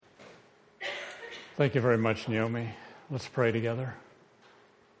Thank you very much, Naomi. Let's pray together.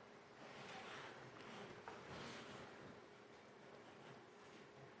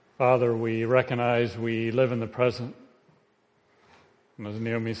 Father, we recognize we live in the present. And as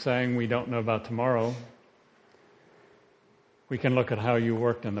Naomi's saying, we don't know about tomorrow. We can look at how you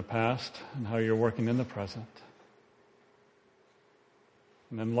worked in the past and how you're working in the present.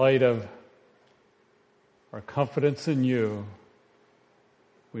 And in light of our confidence in you,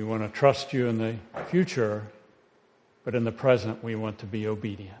 we want to trust you in the future, but in the present we want to be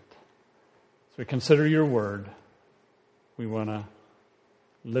obedient. So we consider your word. We want to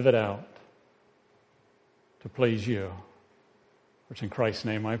live it out to please you. Which in Christ's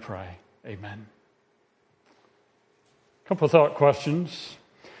name I pray. Amen. A couple of thought questions.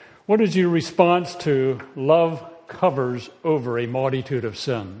 What is your response to love covers over a multitude of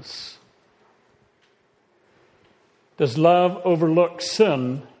sins? Does love overlook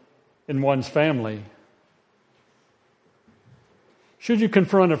sin in one's family? Should you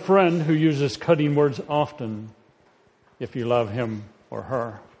confront a friend who uses cutting words often if you love him or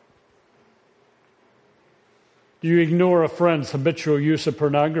her? Do you ignore a friend's habitual use of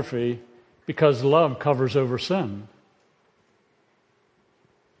pornography because love covers over sin?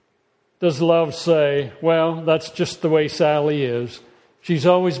 Does love say, well, that's just the way Sally is. She's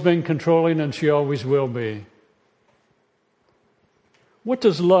always been controlling and she always will be? What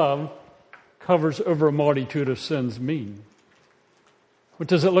does love covers over a multitude of sins mean? What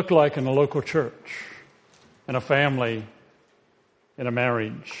does it look like in a local church, in a family, in a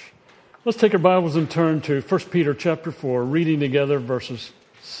marriage? Let's take our Bibles and turn to 1 Peter chapter 4, reading together verses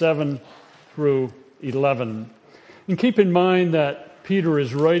 7 through 11. And keep in mind that Peter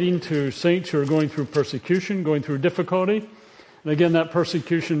is writing to saints who are going through persecution, going through difficulty. And again, that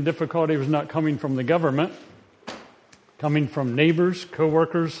persecution, difficulty was not coming from the government, coming from neighbors,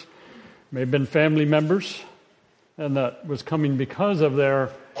 co-workers, may have been family members, and that was coming because of their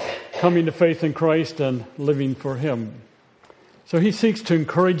coming to faith in Christ and living for Him. So he seeks to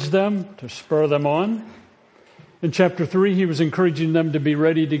encourage them, to spur them on. In chapter 3, he was encouraging them to be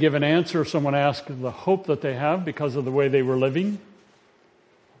ready to give an answer if someone asked the hope that they have because of the way they were living.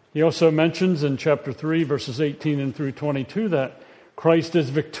 He also mentions in chapter 3, verses 18 and through 22, that Christ is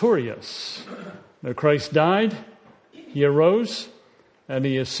victorious. That Christ died, He arose, and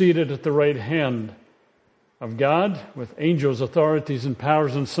He is seated at the right hand of God with angels, authorities, and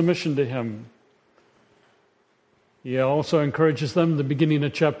powers in submission to Him. He also encourages them, in the beginning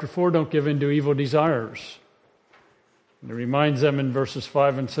of chapter 4, don't give in to evil desires. And he reminds them in verses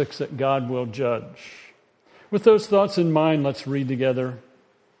 5 and 6 that God will judge. With those thoughts in mind, let's read together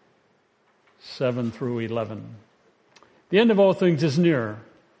 7 through 11. The end of all things is near.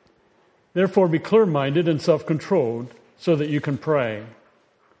 Therefore be clear-minded and self-controlled so that you can pray.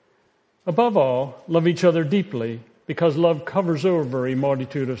 Above all, love each other deeply because love covers over a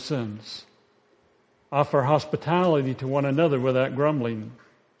multitude of sins. Offer hospitality to one another without grumbling.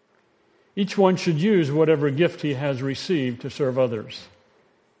 Each one should use whatever gift he has received to serve others,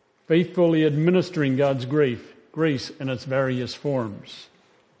 faithfully administering God's grace in its various forms.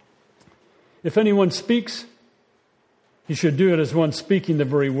 If anyone speaks, he should do it as one speaking the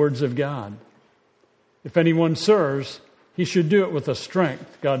very words of God. If anyone serves, he should do it with the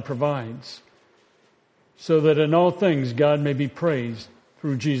strength God provides, so that in all things God may be praised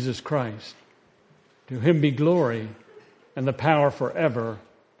through Jesus Christ. To Him be glory and the power forever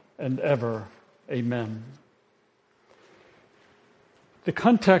and ever. Amen. The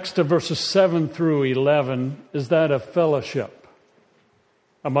context of verses 7 through 11 is that of fellowship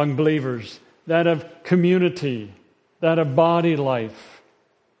among believers, that of community, that of body life,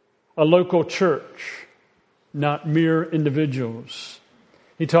 a local church, not mere individuals.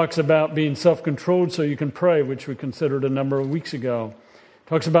 He talks about being self-controlled so you can pray, which we considered a number of weeks ago.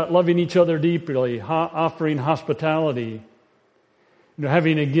 Talks about loving each other deeply, offering hospitality,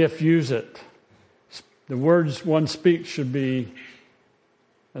 having a gift, use it. The words one speaks should be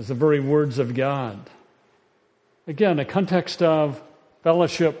as the very words of God. Again, a context of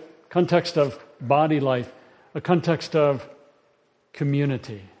fellowship, context of body life, a context of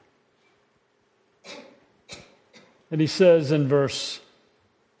community. And he says in verse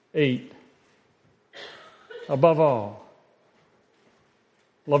 8, above all,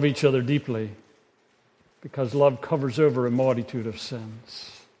 love each other deeply because love covers over a multitude of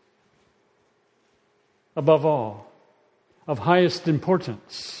sins. Above all, of highest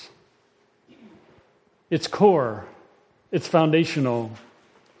importance. It's core. It's foundational.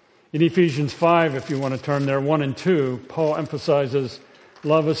 In Ephesians 5, if you want to turn there, 1 and 2, Paul emphasizes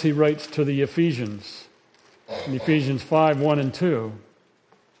love as he writes to the Ephesians. In Ephesians 5, 1 and 2.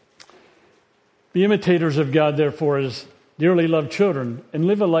 Be imitators of God, therefore, as dearly loved children, and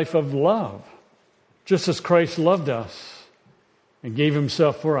live a life of love, just as Christ loved us and gave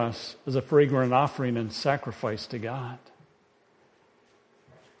himself for us as a fragrant offering and sacrifice to God.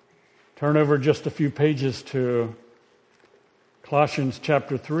 Turn over just a few pages to Colossians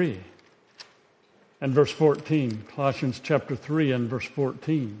chapter 3 and verse 14. Colossians chapter 3 and verse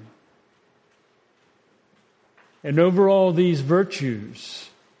 14. And over all these virtues,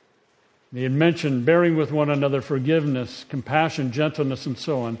 he had mentioned bearing with one another, forgiveness, compassion, gentleness, and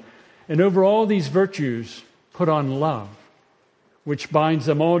so on. And over all these virtues, put on love, which binds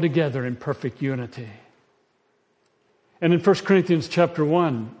them all together in perfect unity. And in 1 Corinthians chapter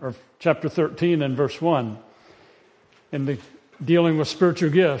 1, or chapter 13 and verse 1, in dealing with spiritual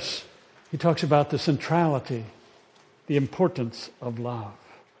gifts, he talks about the centrality, the importance of love.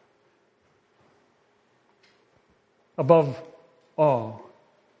 Above all,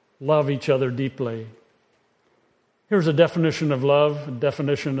 love each other deeply. Here's a definition of love, a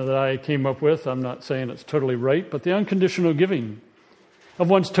definition that I came up with. I'm not saying it's totally right, but the unconditional giving of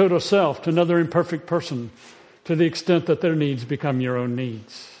one's total self to another imperfect person to the extent that their needs become your own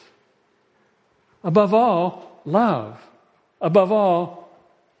needs. Above all, love. Above all,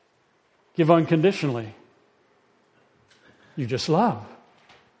 give unconditionally. You just love.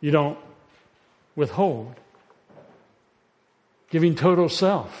 You don't withhold. Giving total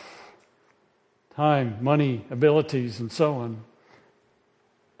self, time, money, abilities, and so on,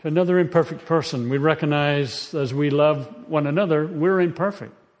 to another imperfect person. We recognize as we love one another, we're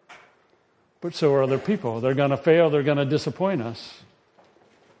imperfect. But so are other people. They're going to fail, they're going to disappoint us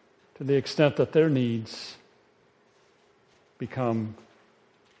to the extent that their needs become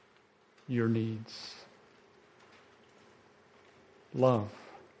your needs. Love.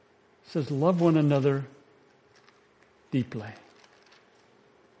 It says, love one another deeply.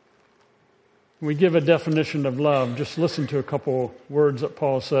 We give a definition of love. Just listen to a couple words that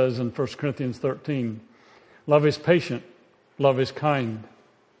Paul says in 1 Corinthians 13. Love is patient. Love is kind.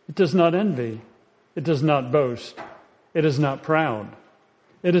 It does not envy. It does not boast. It is not proud.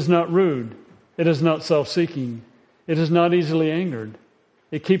 It is not rude. It is not self-seeking. It is not easily angered.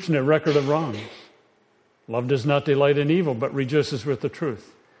 It keeps no record of wrongs. Love does not delight in evil, but rejoices with the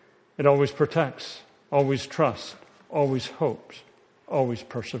truth. It always protects, always trusts, always hopes, always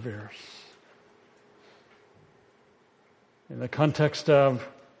perseveres. In the context of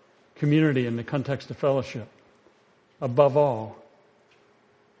community, in the context of fellowship, above all,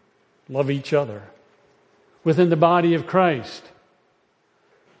 love each other. Within the body of Christ,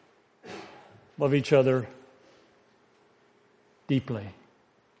 love each other deeply.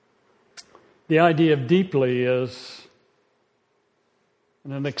 The idea of deeply is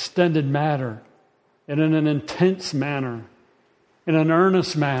in an extended manner, and in an intense manner, in an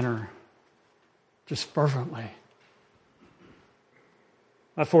earnest manner, just fervently.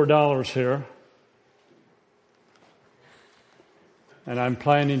 I have $4 here, and I'm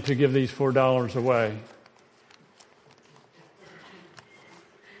planning to give these $4 away.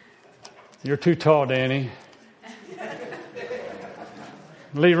 You're too tall, Danny.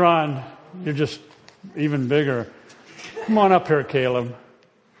 Leron, you're just even bigger. Come on up here, Caleb.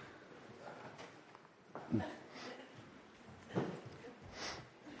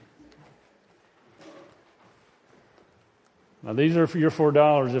 Now, these are for your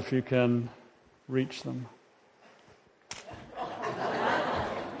 $4 if you can reach them.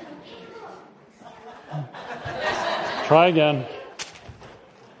 Try again.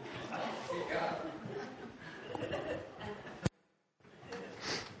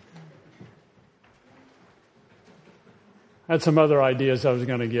 I had some other ideas I was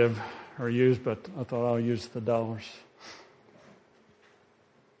going to give or use, but I thought I'll use the dollars.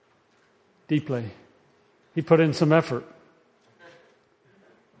 Deeply. He put in some effort.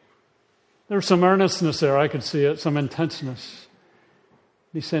 There's some earnestness there. I could see it, some intenseness.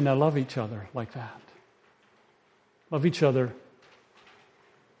 He's saying, now love each other like that. Love each other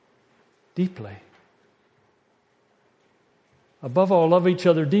deeply. Above all, love each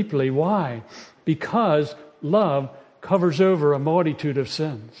other deeply. Why? Because love covers over a multitude of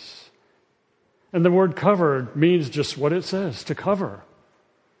sins. And the word covered means just what it says, to cover.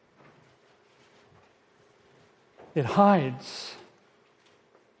 It hides.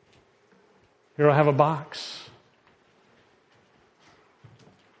 Here I have a box.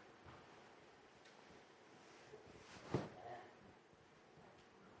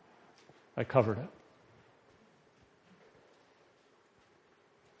 I covered it.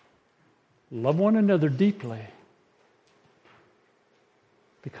 Love one another deeply,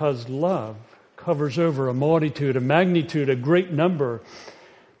 because love covers over a multitude, a magnitude, a great number,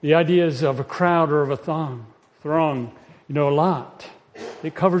 The idea is of a crowd or of a throng, a lot.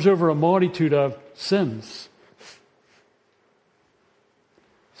 It covers over a multitude of sins.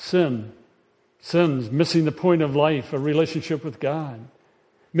 Sins, missing the point of life, a relationship with God,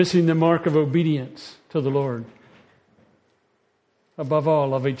 missing the mark of obedience to the Lord. Above all,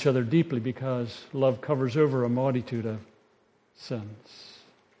 love each other deeply because love covers over a multitude of sins.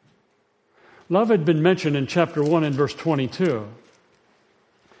 Love had been mentioned in chapter 1 and verse 22.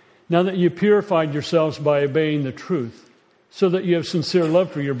 Now that you purified yourselves by obeying the truth, so that you have sincere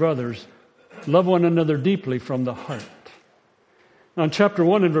love for your brothers, love one another deeply from the heart. Now in chapter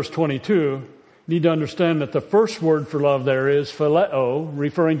 1 and verse 22, you need to understand that the first word for love there is phileo,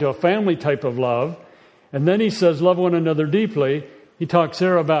 referring to a family type of love. And then he says, love one another deeply. He talks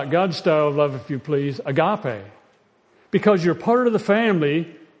there about God's style of love, if you please, agape. Because you're part of the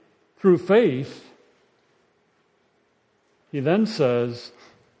family through faith. He then says,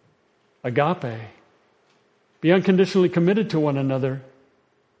 agape. Be unconditionally committed to one another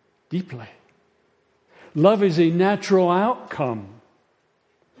deeply. Love is a natural outcome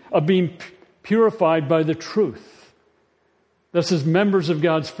of being purified by the truth. Thus, as members of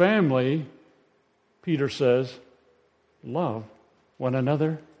God's family, Peter says, love one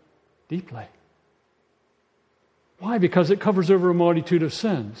another deeply. Why? Because it covers over a multitude of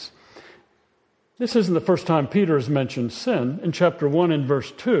sins. This isn't the first time Peter has mentioned sin. In chapter 1 and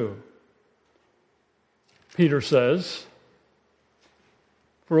verse 2, Peter says,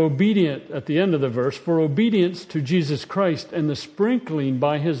 at the end of the verse, for obedience to Jesus Christ and the sprinkling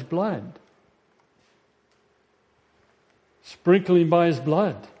by His blood. Sprinkling by His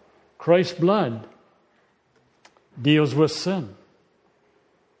blood. Christ's blood deals with sin.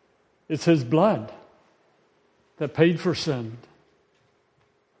 It's His blood that paid for sin.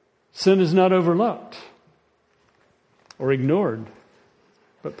 Sin is not overlooked or ignored,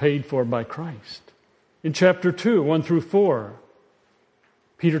 but paid for by Christ. In chapter 2, 1 through 4,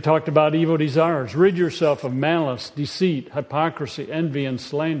 Peter talked about evil desires. Rid yourself of malice, deceit, hypocrisy, envy, and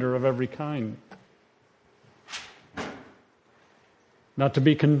slander of every kind. Not to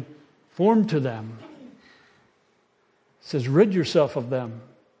be conformed to them. It says, rid yourself of them.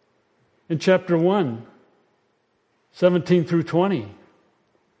 In chapter 1, 17 through 20,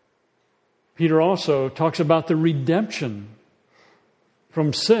 Peter also talks about the redemption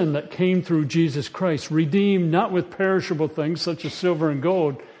from sin that came through Jesus Christ, redeemed not with perishable things such as silver and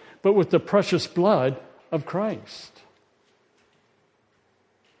gold, but with the precious blood of Christ.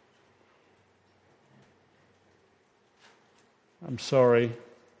 I'm sorry.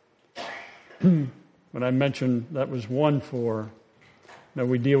 When I mentioned that was 1:4. Now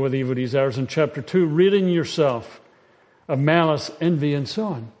we deal with evil desires in chapter 2, ridding yourself of malice, envy, and so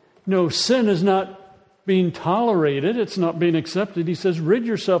on. No, sin is not being tolerated. It's not being accepted. He says, rid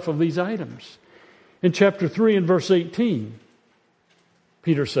yourself of these items. In chapter 3 and verse 18,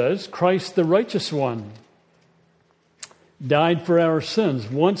 Peter says, Christ the righteous one died for our sins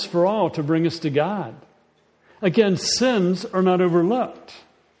once for all to bring us to God. Again, sins are not overlooked,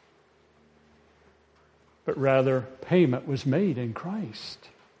 but rather payment was made in Christ.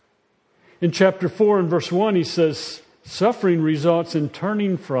 In chapter 4 and verse 1, he says, suffering results in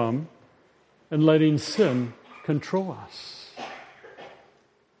turning from and letting sin control us.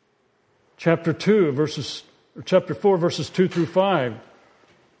 Chapter 4, verses 2 through 5,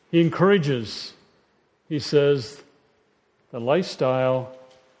 he encourages, he says, the lifestyle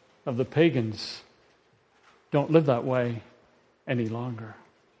of the pagans. Don't live that way any longer.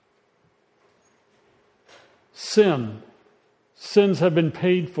 Sins have been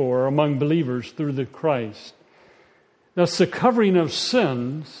paid for among believers through the Christ. Thus, the covering of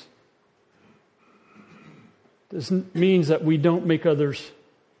sins means that we don't make others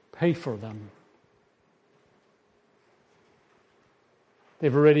pay for them.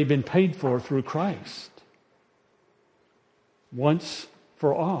 They've already been paid for through Christ. Once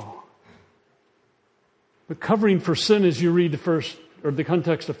for all. But covering for sin, as you read the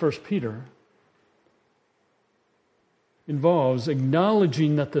context of 1 Peter, involves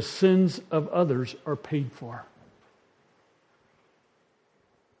acknowledging that the sins of others are paid for.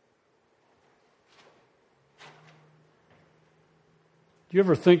 Do you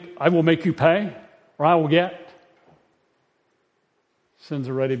ever think, I will make you pay, or I will get? Sin's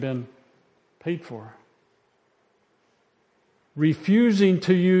already been paid for. Refusing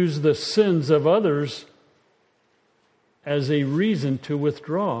to use the sins of others as a reason to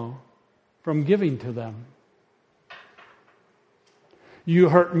withdraw from giving to them. You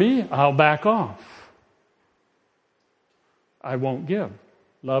hurt me, I'll back off. I won't give.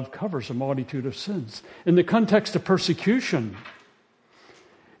 Love covers a multitude of sins. In the context of persecution,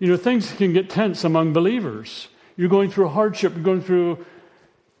 things can get tense among believers. You're going through hardship, you're going through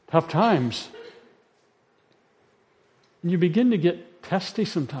tough times. And you begin to get testy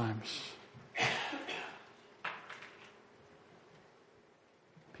sometimes.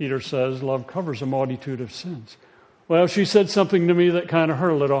 Peter says, love covers a multitude of sins. Well, she said something to me that kind of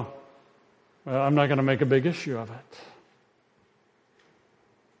hurt a little. Well, I'm not going to make a big issue of it.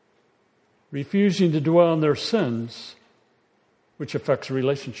 Refusing to dwell on their sins, which affects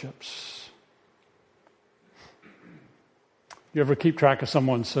relationships. You ever keep track of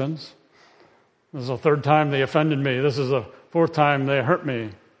someone's sins? This is the third time they offended me. This is the fourth time they hurt me.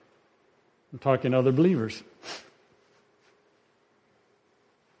 I'm talking to other believers.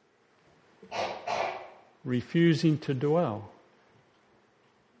 Refusing to dwell.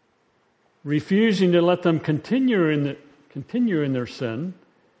 Refusing to let them continue in their sin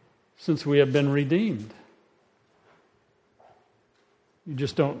since we have been redeemed. You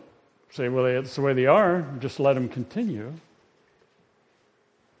just don't say, well, it's the way they are. Just let them continue.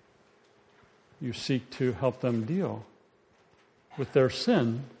 You seek to help them deal with their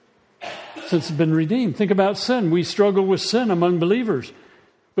sin since it's been redeemed. Think about sin. We struggle with sin among believers.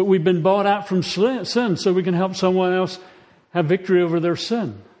 But we've been bought out from sin so we can help someone else have victory over their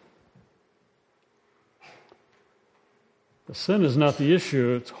sin. The sin is not the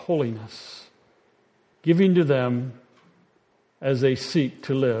issue, it's holiness. Giving to them as they seek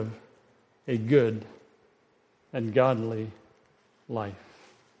to live a good and godly life.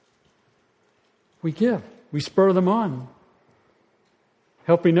 We give. We spur them on.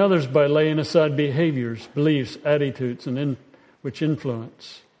 Helping others by laying aside behaviors, beliefs, attitudes, and which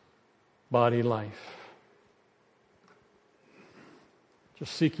influence body life.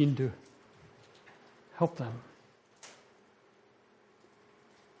 Just seeking to help them.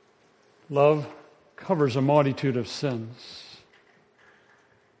 Love covers a multitude of sins.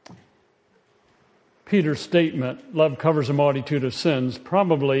 Peter's statement, love covers a multitude of sins,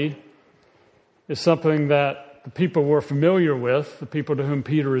 probably is something that the people were familiar with, the people to whom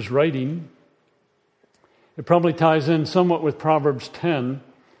Peter is writing. It probably ties in somewhat with Proverbs 10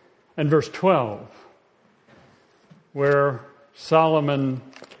 and verse 12, where Solomon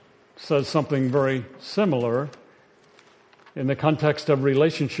says something very similar in the context of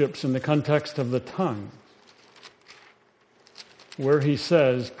relationships, in the context of the tongue, where he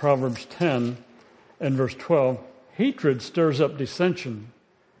says, Proverbs 10 and verse 12, hatred stirs up dissension,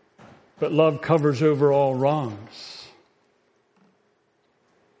 but love covers over all wrongs.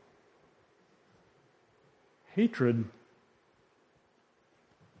 Hatred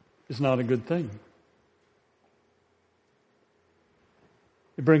is not a good thing.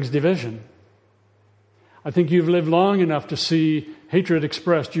 It brings division. I think you've lived long enough to see hatred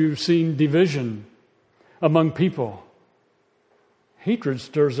expressed. You've seen division among people. Hatred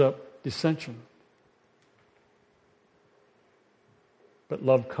stirs up dissension. But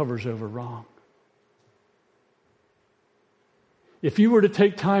love covers over wrong. If you were to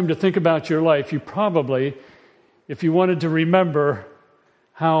take time to think about your life, you probably, if you wanted to remember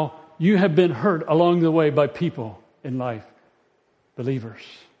how you have been hurt along the way by people in life, believers,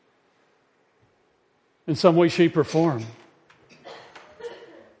 in some way, shape, or form.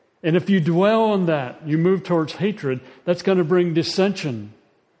 And if you dwell on that, you move towards hatred, that's going to bring dissension.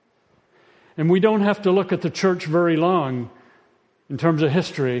 And we don't have to look at the church very long in terms of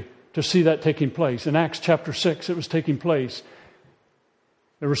history to see that taking place. In Acts chapter 6, it was taking place.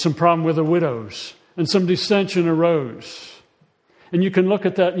 There was some problem with the widows, and some dissension arose. And you can look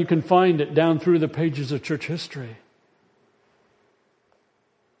at that and you can find it down through the pages of church history.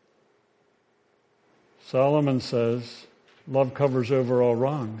 Solomon says, love covers over all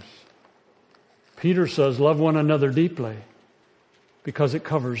wrongs. Peter says, love one another deeply because it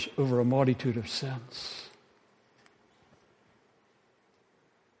covers over a multitude of sins.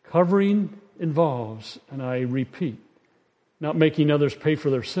 Covering involves, and I repeat, not making others pay for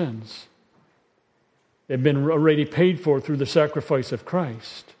their sins. They've been already paid for through the sacrifice of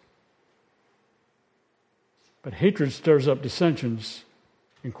Christ. But hatred stirs up dissensions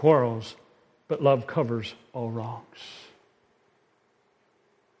and quarrels, but love covers all wrongs.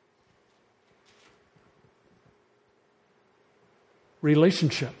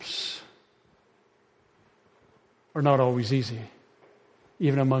 Relationships are not always easy,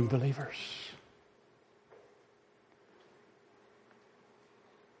 even among believers.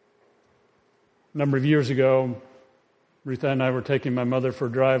 A number of years ago, Ruth and I were taking my mother for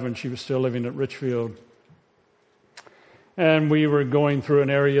a drive when she was still living at Richfield. And we were going through an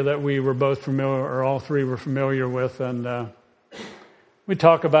area that we were both familiar, or all three were familiar with, and We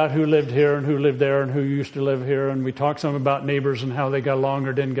talk about who lived here and who lived there and who used to live here, and we talk some about neighbors and how they got along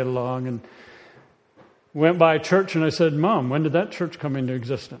or didn't get along. And went by a church, and I said, Mom, when did that church come into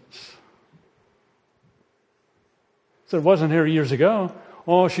existence? I said, it wasn't here years ago.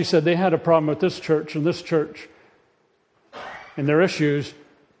 Oh, she said, they had a problem with this church and their issues.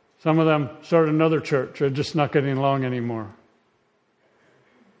 Some of them started another church. They're just not getting along anymore.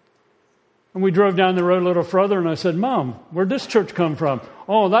 And we drove down the road a little further, and I said, Mom, where'd this church come from?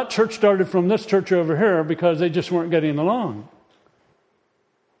 Oh, that church started from this church over here because they just weren't getting along.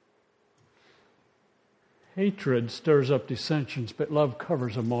 Hatred stirs up dissensions, but love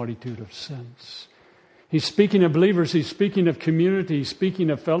covers a multitude of sins. He's speaking of believers. He's speaking of community. He's speaking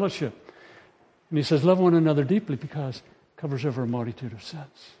of fellowship. And he says, love one another deeply because it covers over a multitude of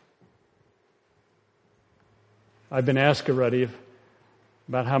sins. I've been asked already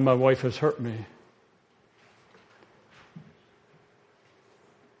about how my wife has hurt me.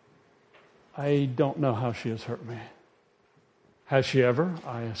 I don't know how she has hurt me. Has she ever?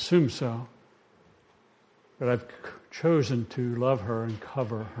 I assume so. But I've chosen to love her and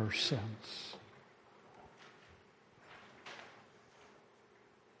cover her sins.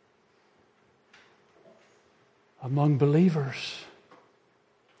 Among believers,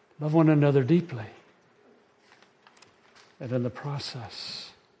 love one another deeply. And in the process,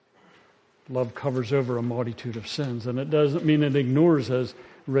 love covers over a multitude of sins. And it doesn't mean it ignores, as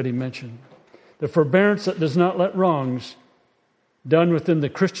already mentioned. The forbearance that does not let wrongs done within the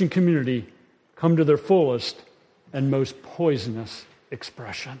Christian community come to their fullest and most poisonous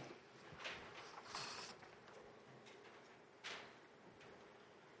expression.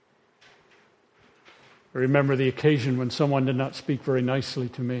 I remember the occasion when someone did not speak very nicely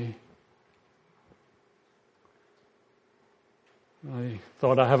to me. I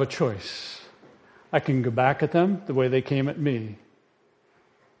thought I have a choice. I can go back at them the way they came at me,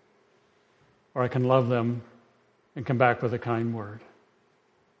 or I can love them and come back with a kind word.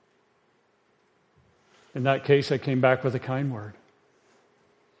 In that case, I came back with a kind word.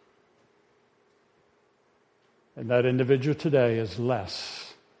 And that individual today is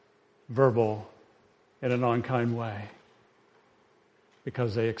less verbal in an unkind way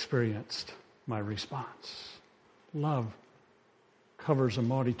because they experienced my response. Love covers a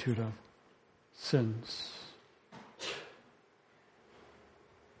multitude of sins.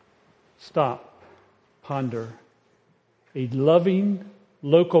 Stop, ponder. A loving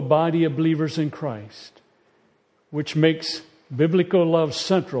local body of believers in Christ, which makes biblical love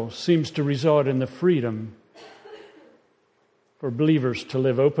central, seems to result in the freedom for believers to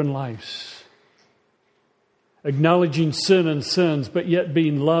live open lives, acknowledging sin and sins, but yet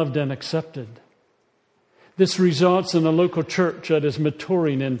being loved and accepted. This results in a local church that is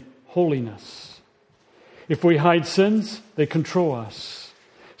maturing in holiness. If we hide sins, they control us.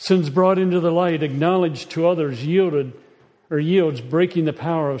 Sins brought into the light, acknowledged to others, yields breaking the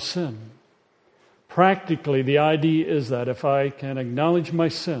power of sin. Practically, the idea is that if I can acknowledge my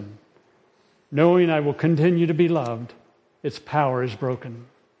sin, knowing I will continue to be loved, its power is broken.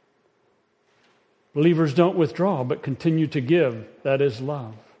 Believers don't withdraw, but continue to give. That is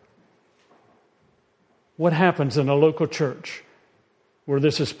love. What happens in a local church where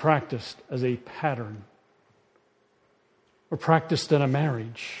this is practiced as a pattern, or practiced in a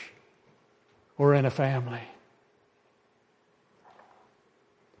marriage, or in a family?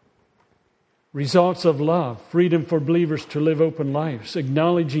 Results of love, freedom for believers to live open lives,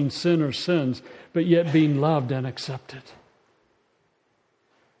 acknowledging sin or sins, but yet being loved and accepted.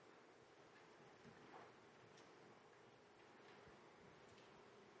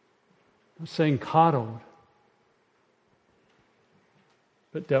 I'm saying coddled,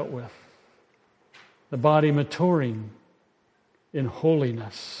 but dealt with. The body maturing in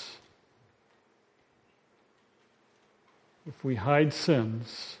holiness. If we hide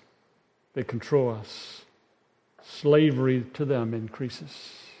sins, they control us. Slavery to them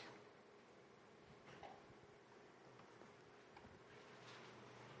increases.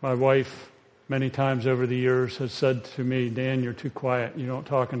 My wife, many times over the years, has said to me, Dan, you're too quiet. You don't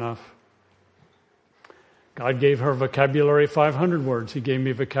talk enough. God gave her a vocabulary of 500 words. He gave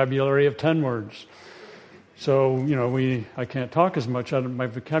me a vocabulary of 10 words. So, I can't talk as much. My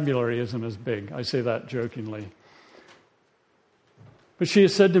vocabulary isn't as big. I say that jokingly. But she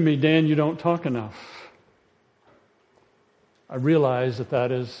has said to me, Dan, you don't talk enough. I realize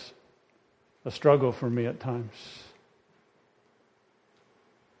that is a struggle for me at times.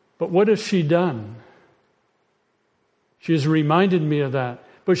 But what has she done? She has reminded me of that.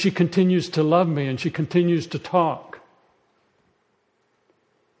 But she continues to love me and she continues to talk.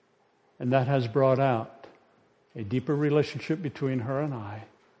 And that has brought out a deeper relationship between her and I.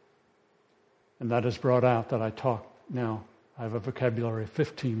 And that has brought out that I talk now. I have a vocabulary of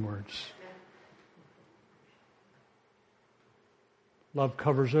 15 words. Love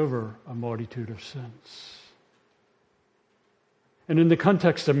covers over a multitude of sins. And in the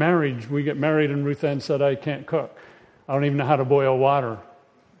context of marriage, we get married and Ruth Ann said, I can't cook. I don't even know how to boil water.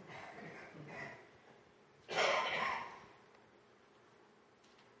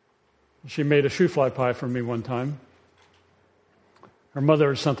 She made a shoe fly pie for me one time. Her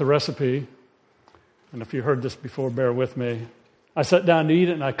mother sent the recipe. And if you heard this before, bear with me. I sat down to eat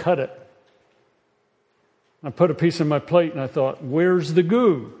it and I cut it. I put a piece on my plate and I thought, where's the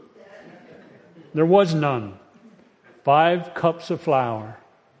goo? There was none. 5 cups of flour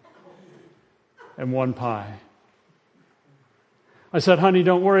and 1 pie. I said, honey,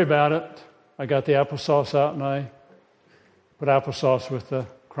 don't worry about it. I got the applesauce out and I put applesauce with the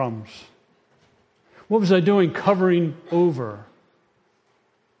crumbs. What was I doing? Covering over.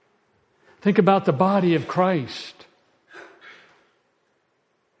 Think about the body of Christ.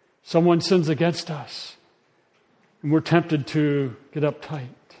 Someone sins against us and we're tempted to get uptight.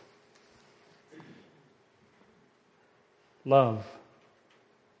 Love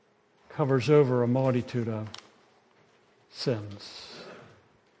covers over a multitude of sins.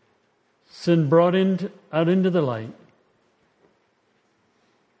 Sin brought out into the light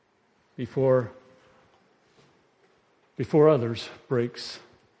before others breaks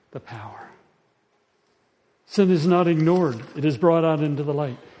the power. Sin is not ignored. It is brought out into the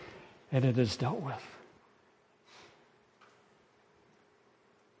light and it is dealt with.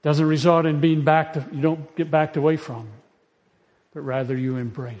 Doesn't result in being you don't get backed away from, but rather you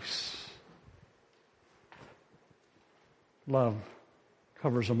embrace. Love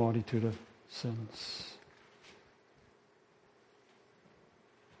covers a multitude of sins.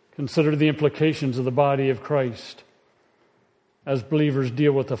 Consider the implications of the body of Christ as believers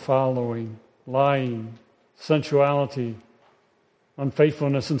deal with the following: lying, sensuality,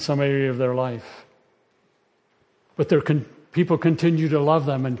 unfaithfulness in some area of their life. But people continue to love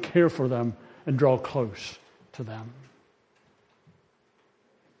them and care for them and draw close to them.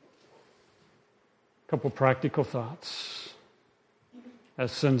 A couple practical thoughts.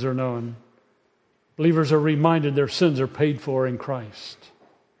 As sins are known, believers are reminded their sins are paid for in Christ.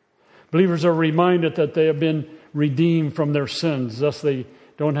 Believers are reminded that they have been redeemed from their sins, thus they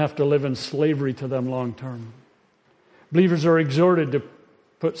don't have to live in slavery to them long term. Believers are exhorted to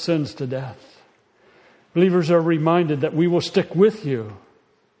put sins to death. Believers are reminded that we will stick with you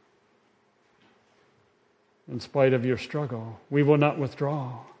in spite of your struggle. We will not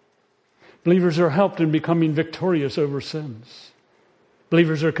withdraw. Believers are helped in becoming victorious over sins.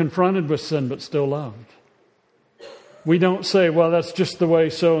 Believers are confronted with sin but still loved. We don't say, well, that's just the way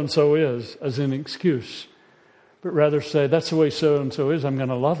so-and-so is, as an excuse, but rather say, that's the way so-and-so is. I'm going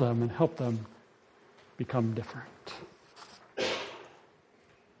to love them and help them become different.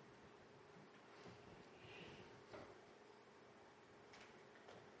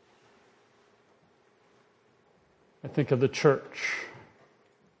 I think of the church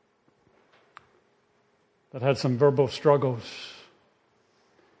that had some verbal struggles.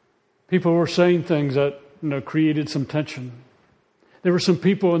 People were saying things that created some tension. There were some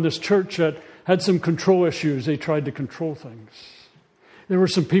people in this church that had some control issues. They tried to control things. There were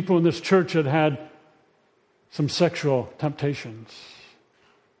some people in this church that had some sexual temptations.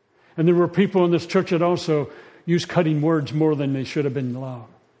 And there were people in this church that also used cutting words more than they should have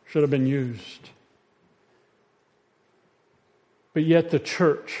been used. But yet the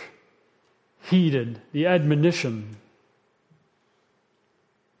church heeded the admonition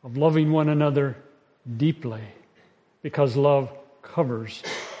of loving one another deeply, because love covers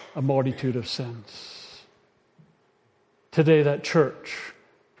a multitude of sins. Today that church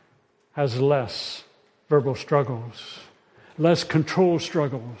has less verbal struggles, less control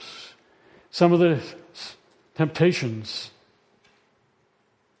struggles. Some of the temptations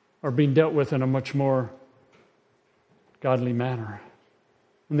are being dealt with in a much more godly manner.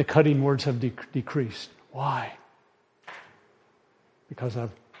 And the cutting words have decreased. Why? Because of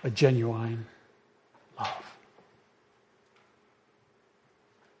a genuine love.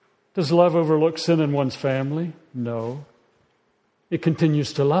 Does love overlook sin in one's family? No. It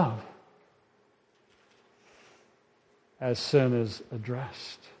continues to love as sin is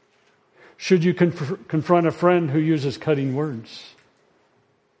addressed. Should you confront a friend who uses cutting words?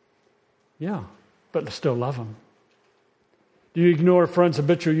 Yeah, but still love them. Do you ignore a friend's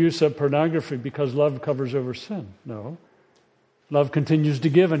habitual use of pornography because love covers over sin? No. Love continues to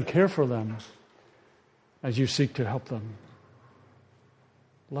give and care for them as you seek to help them.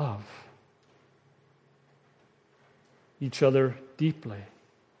 Love. each other deeply,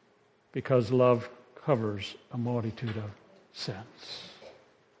 because love covers a multitude of sins.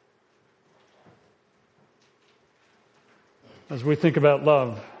 As we think about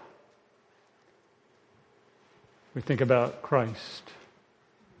love, we think about Christ.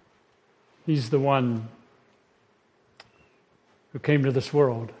 He's the one who came to this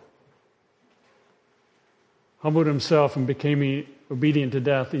world, humbled himself and became obedient to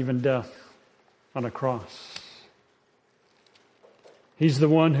death, even death on a cross. He's the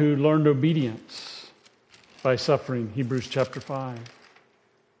one who learned obedience by suffering, Hebrews chapter 5.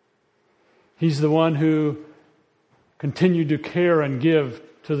 He's the one who continued to care and give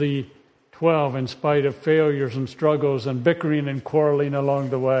to the 12 in spite of failures and struggles and bickering and quarreling along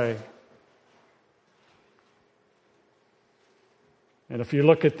the way. And if you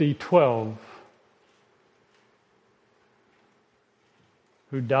look at the 12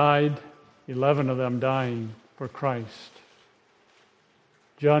 who died, 11 of them dying for Christ,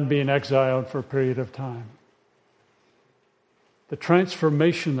 John being exiled for a period of time, the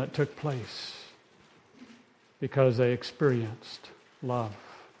transformation that took place because they experienced love,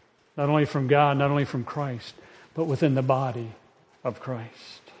 not only from God, not only from Christ, but within the body of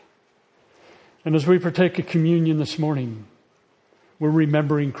Christ. And as we partake of communion this morning, we're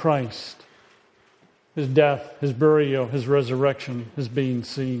remembering Christ, His death, His burial, His resurrection, His being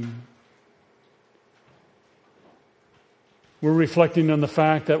seen. We're reflecting on the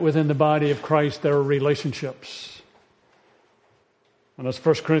fact that within the body of Christ there are relationships. And as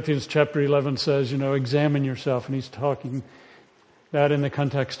 1 Corinthians chapter 11 says, examine yourself. And he's talking that in the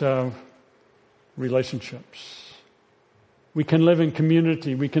context of relationships. We can live in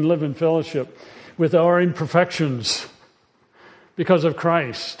community. We can live in fellowship with our imperfections because of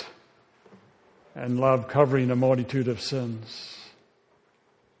Christ and love covering a multitude of sins.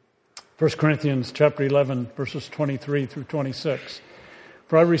 1 Corinthians chapter 11, verses 23 through 26.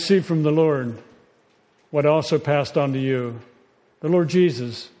 For I received from the Lord what I also passed on to you. The Lord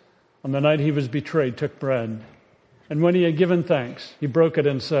Jesus, on the night he was betrayed, took bread. And when he had given thanks, he broke it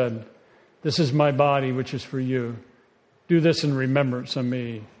and said, "This is my body, which is for you. Do this in remembrance of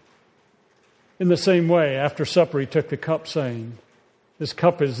me." In the same way, after supper, he took the cup, saying, "This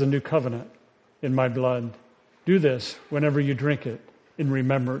cup is the new covenant in my blood. Do this whenever you drink it in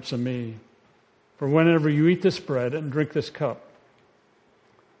remembrance of me. For whenever you eat this bread and drink this cup,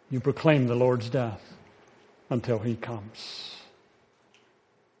 you proclaim the Lord's death until he comes."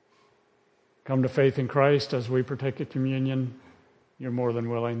 Come to faith in Christ as we partake of communion. You're more than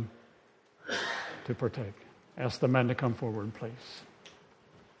willing to partake. Ask the men to come forward, please.